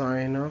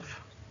sine of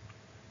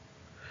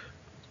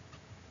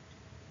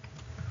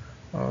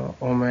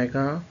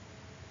omega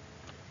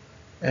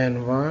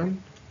and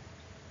 1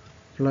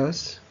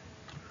 plus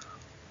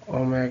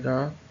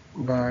omega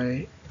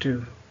by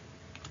 2,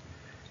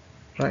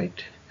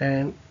 right,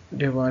 and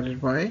divided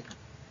by,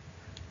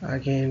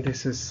 again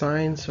this is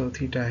sine, so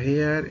theta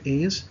here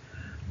is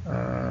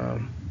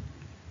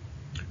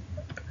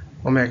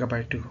omega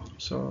by 2.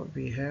 So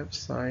we have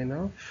sine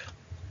of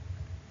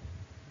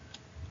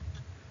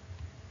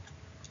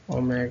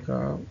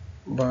omega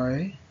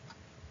by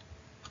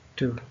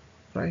 2,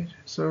 right?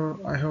 So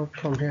I hope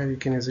from here you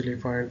can easily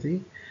find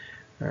the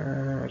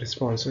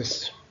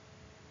responses.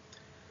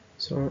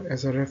 So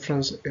as a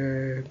reference,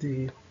 I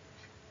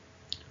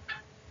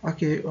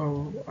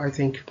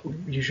think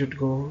you should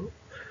go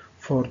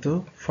for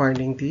the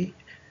finding the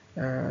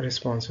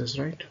responses,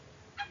 right?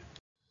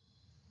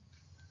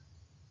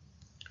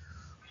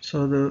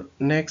 So the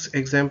next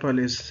example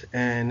is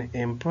an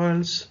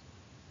impulse.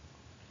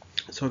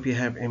 So we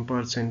have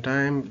impulse in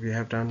time. We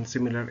have done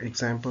similar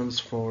examples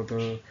for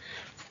the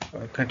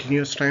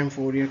continuous time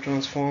Fourier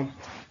transform,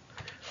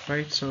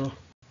 right? So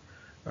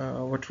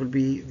what will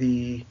be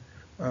the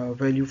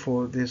value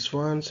for this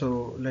one?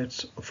 So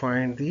let's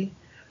find the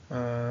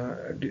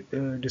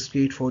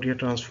discrete Fourier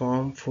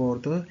transform for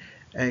the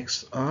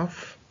x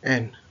of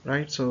n,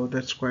 right? So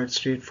that's quite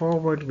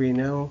straightforward. We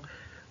know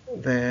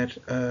that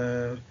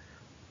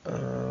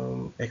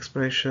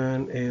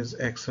expression is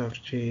x of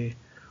j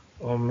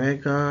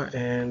omega,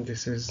 and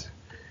this is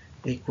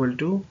equal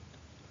to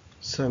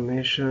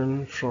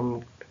summation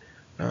from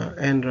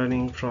n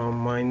running from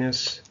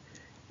minus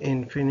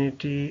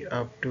infinity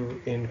up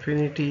to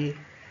infinity,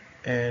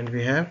 and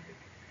we have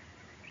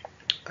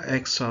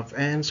x of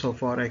n. So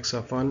for x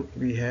of 1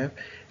 we have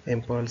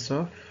impulse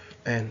of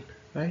n,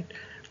 right?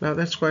 Now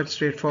that's quite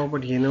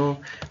straightforward, you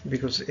know,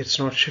 because it's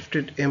not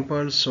shifted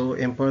impulse. So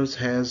impulse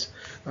has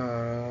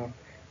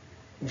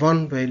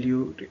one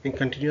value in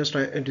continuous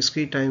time.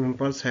 Discrete time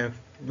impulse have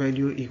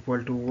value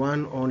equal to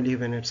 1 only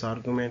when its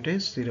argument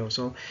is 0.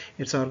 So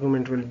its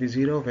argument will be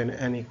 0 when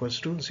n equals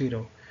to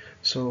 0.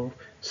 So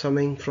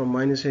summing from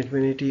minus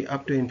infinity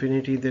up to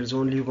infinity, there's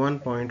only one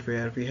point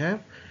where we have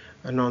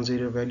a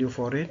non-zero value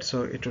for it,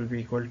 so it will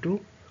be equal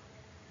to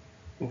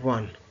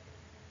 1.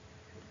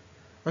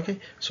 Okay,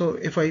 so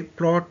if I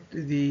plot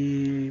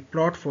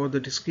for the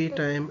discrete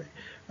time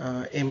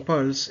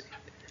impulse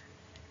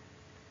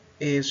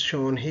is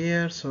shown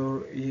here,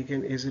 so you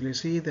can easily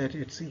see that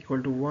it's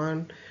equal to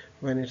 1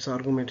 when its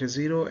argument is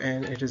 0,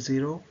 and it is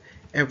 0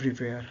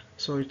 everywhere.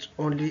 So it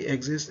only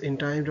exists in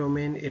time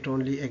domain, it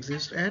only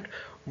exists at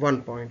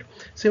one point.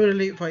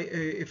 Similarly,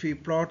 if we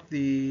plot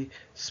the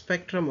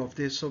spectrum of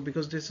this, so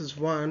because this is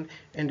 1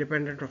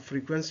 independent of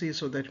frequency,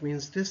 so that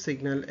means this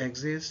signal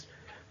exists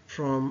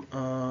from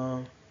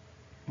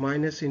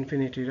minus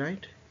infinity,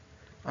 right,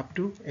 up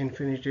to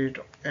infinity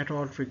at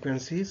all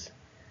frequencies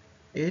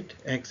it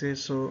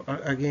exists. So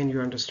again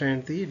you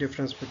understand the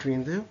difference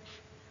between the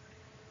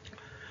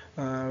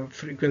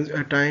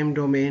time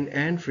domain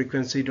and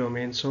frequency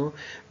domain. So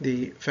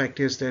the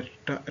fact is that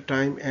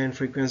time and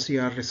frequency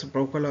are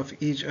reciprocal of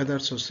each other.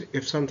 So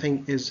if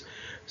something is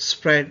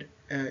spread,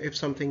 if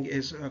something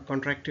is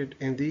contracted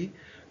in the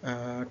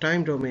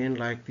time domain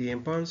like the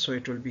impulse, so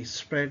it will be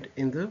spread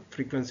in the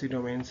frequency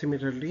domain.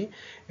 Similarly,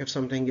 if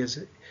something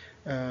is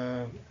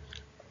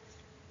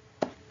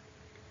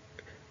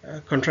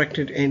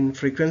contracted in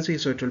frequency,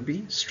 so it will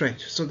be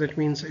stretched. So that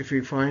means if we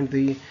find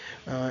the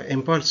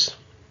impulse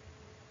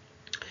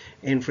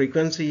in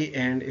frequency,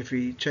 and if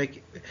we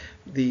check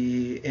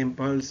the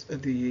impulse,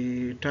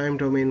 the time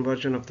domain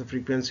version of the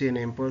frequency and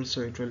impulse,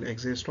 so it will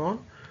exist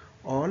on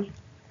all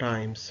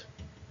times.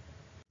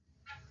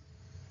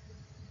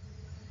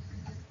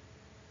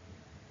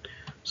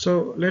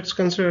 So let's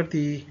consider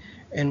the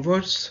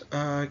inverse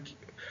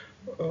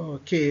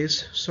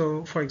case.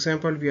 So for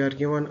example, we are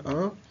given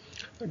a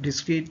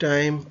discrete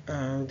time,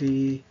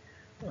 the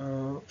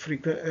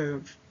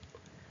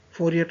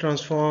Fourier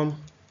transform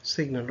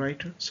signal,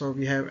 right? So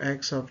we have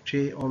x of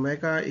j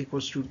omega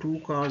equals to 2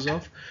 cos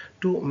of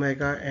 2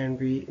 omega, and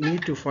we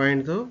need to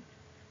find the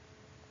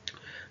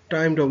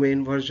time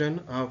domain version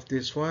of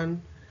this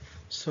one.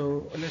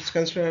 So let's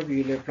consider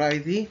we will apply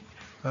the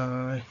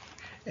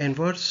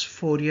inverse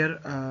Fourier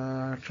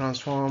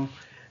transform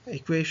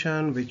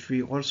equation, which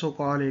we also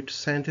call it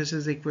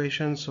synthesis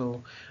equation.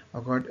 So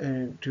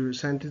according to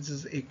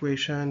synthesis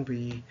equation,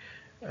 we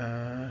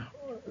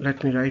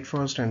let me write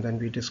first and then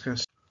we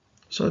discuss.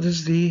 So this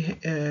is the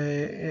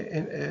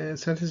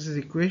synthesis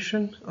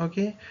equation.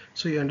 Okay,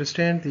 so you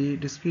understand the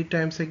discrete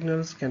time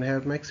signals can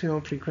have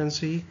maximum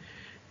frequency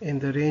in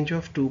the range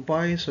of 2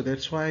 pi, so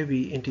that's why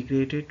we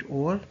integrate it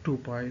over 2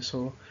 pi.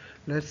 So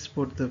let's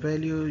put the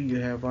value. You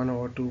have 1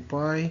 over 2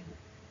 pi,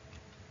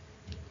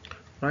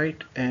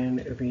 right,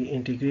 and we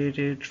integrate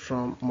it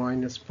from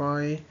minus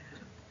pi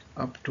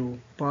up to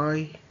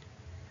pi,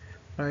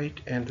 right,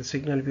 and the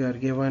signal we are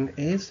given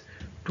is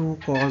 2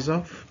 cos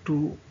of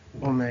 2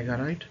 omega,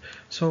 right?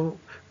 So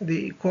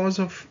the cos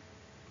of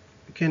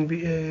can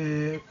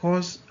be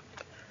cos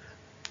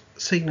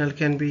signal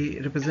can be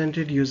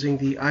represented using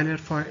the Euler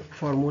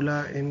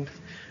formula in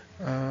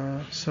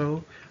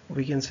so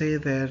we can say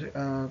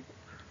that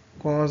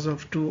cos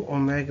of 2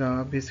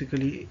 omega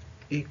basically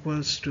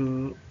equals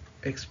to,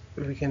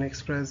 we can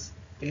express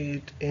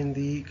it in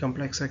the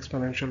complex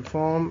exponential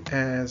form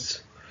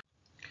as,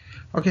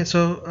 okay,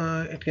 so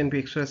it can be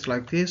expressed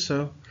like this.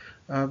 So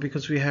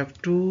because we have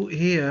 2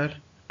 here,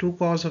 2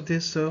 cos of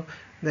this, so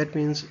that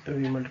means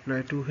we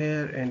multiply 2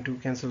 here and 2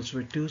 cancels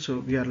with 2, so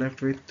we are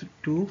left with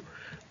 2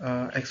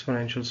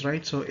 exponentials,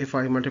 right? So if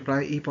I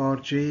multiply e power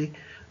j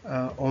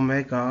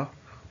omega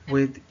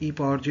with e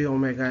power j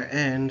omega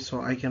n,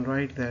 so I can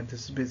write that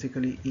this is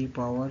basically e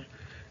power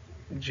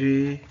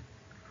j,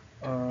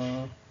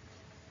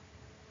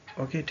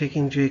 okay,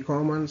 taking j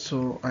common,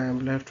 so I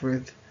am left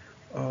with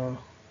uh,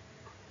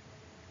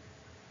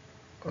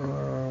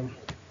 um,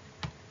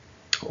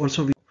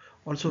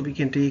 also we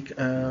can take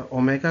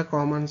omega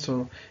common.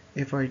 So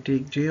if I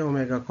take j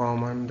omega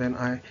common,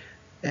 then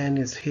n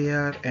is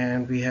here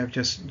and we have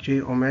just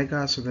j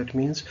omega, so that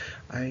means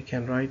I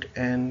can write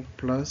n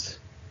plus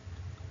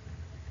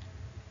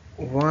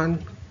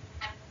 1,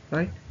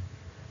 right?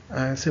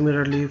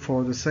 Similarly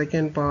for the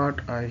second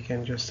part, I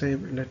can just say,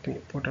 let me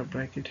put a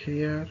bracket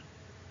here.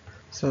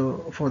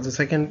 So for the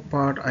second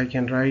part, I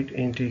can write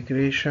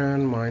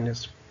integration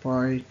minus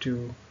pi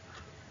to,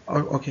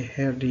 okay,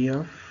 here d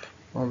of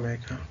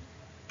omega.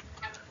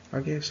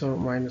 Okay, so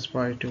minus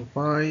pi to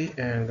pi,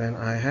 and then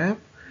I have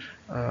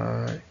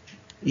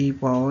e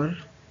power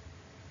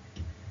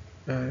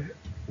uh,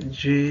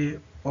 j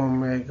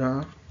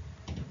omega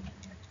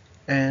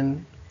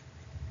n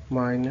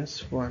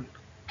minus 1,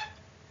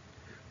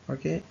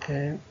 okay,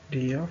 and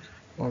d of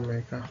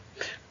omega,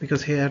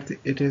 because here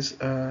it is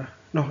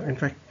no, in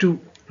fact 2,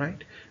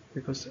 right?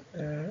 Because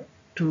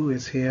 2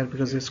 is here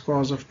because it's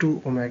cos of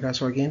 2 omega,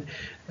 so again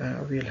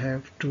we'll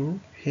have 2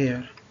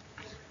 here.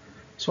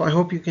 So I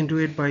hope you can do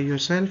it by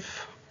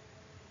yourself.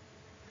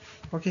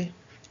 Okay,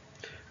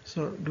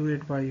 so do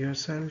it by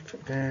yourself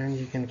and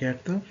you can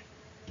get the,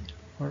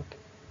 or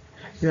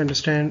you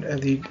understand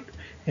the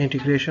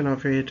integration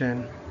of it,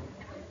 and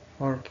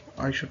or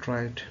I should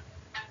try it.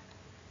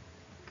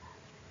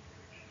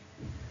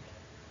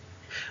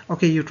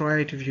 Okay, you try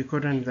it. If you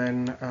couldn't,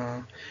 then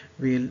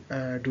we'll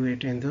do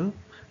it in the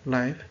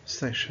live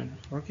session.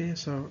 Okay,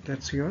 so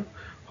that's your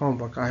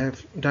homework. I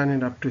have done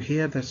it up to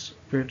here. That's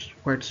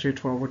quite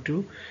straightforward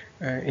to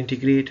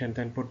integrate and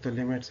then put the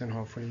limits, and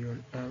hopefully you'll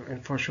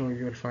and for sure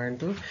you'll find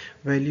the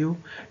value.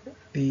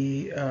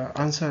 The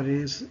answer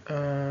is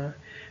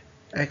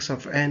x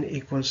of n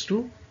equals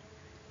to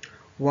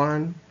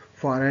 1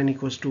 for n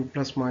equals to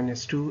plus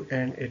minus 2,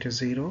 and it is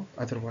 0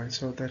 otherwise.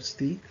 So that's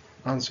the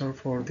answer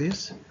for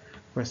this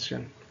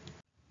question.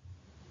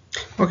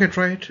 Okay,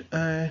 try it.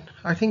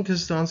 I think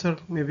this is the answer.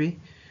 Maybe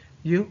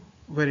you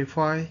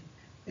verify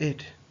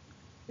it.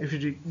 If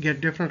you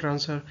get different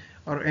answer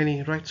or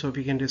any, right, so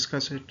we can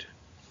discuss it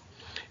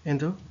in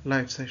the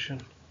live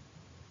session.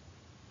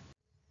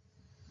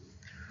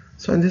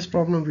 So in this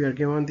problem we are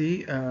given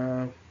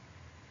the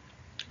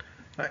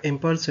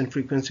impulse and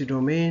frequency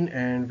domain,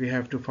 and we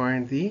have to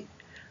find the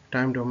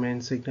time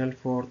domain signal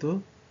for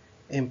the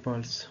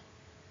impulse,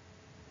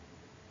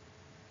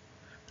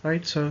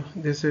 right? So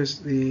this is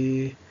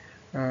the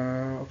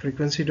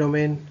frequency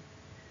domain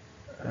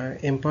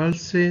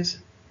impulses.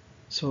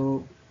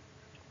 So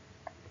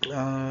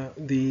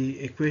the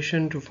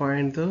equation to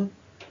find the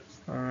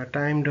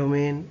time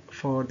domain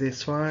for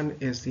this one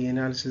is the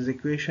analysis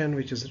equation,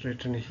 which is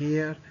written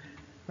here.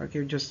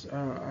 Okay, just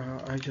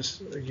I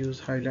just use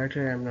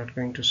highlighter. I'm not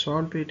going to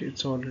solve it,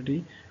 it's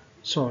already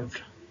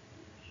solved,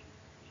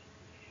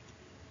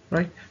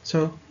 right?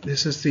 So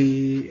this is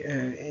the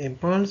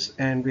impulse,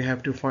 and we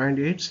have to find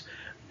its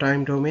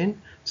time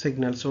domain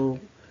signal. So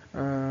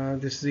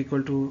this is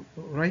equal to,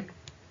 right,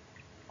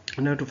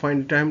 now to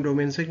find time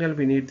domain signal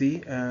we need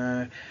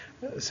the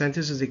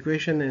synthesis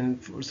equation,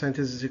 and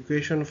synthesis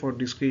equation for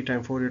discrete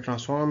time Fourier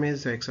transform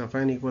is x of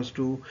n equals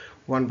to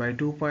 1 by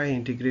 2 pi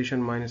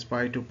integration minus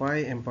pi to pi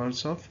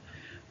impulse of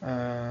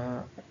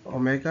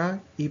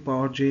omega e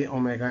power j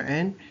omega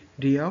n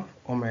d of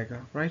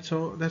omega, right?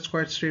 So that's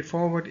quite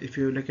straightforward. If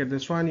you look at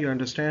this one, you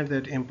understand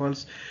that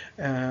impulse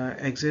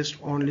exists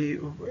only,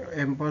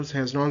 impulse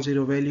has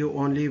non-zero value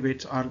only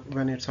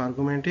when its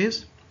argument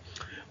is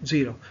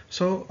 0.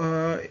 So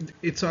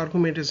its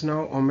argument is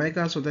now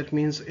omega, so that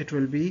means it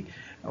will be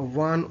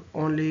 1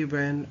 only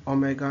when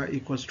omega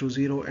equals to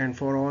 0, and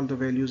for all the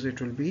values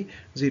it will be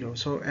 0.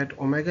 So at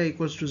omega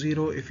equals to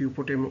 0, if you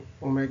put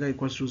omega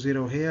equals to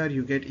 0 here,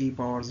 you get e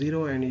power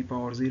 0, and e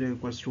power 0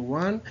 equals to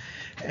 1,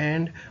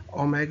 and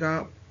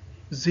omega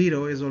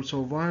 0 is also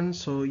 1,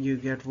 so you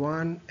get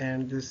 1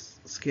 and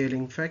this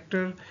scaling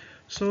factor.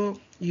 So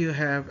you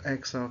have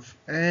x of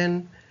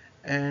n,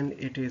 and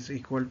it is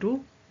equal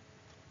to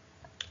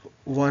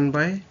 1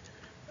 by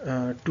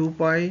 2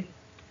 pi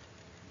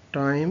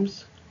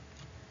times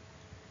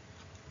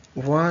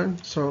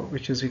 1, so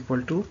which is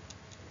equal to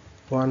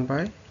 1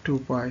 by 2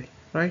 pi.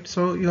 right?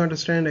 So you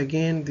understand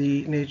again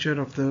the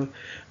nature of the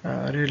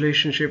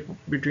relationship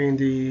between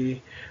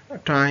the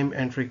time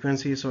and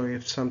frequency. So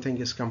if something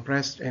is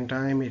compressed in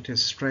time, it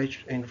is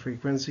stretched in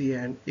frequency,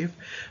 and if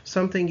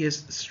something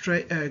is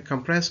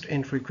compressed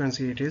in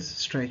frequency, it is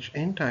stretched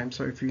in time.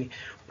 So if we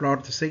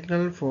plot the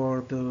signal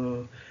for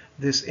the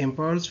this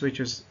impulse, which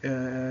is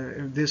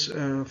this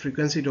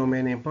frequency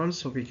domain impulse,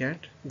 so we get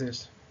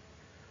this.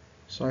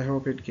 So I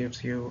hope it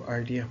gives you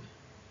idea.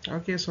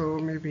 Okay, so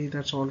maybe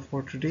that's all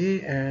for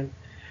today, and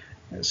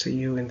see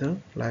you in the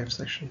live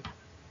session.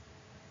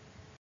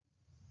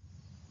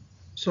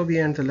 So we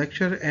end the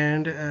lecture,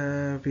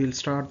 and we'll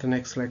start the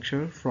next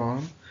lecture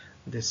from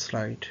this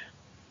slide.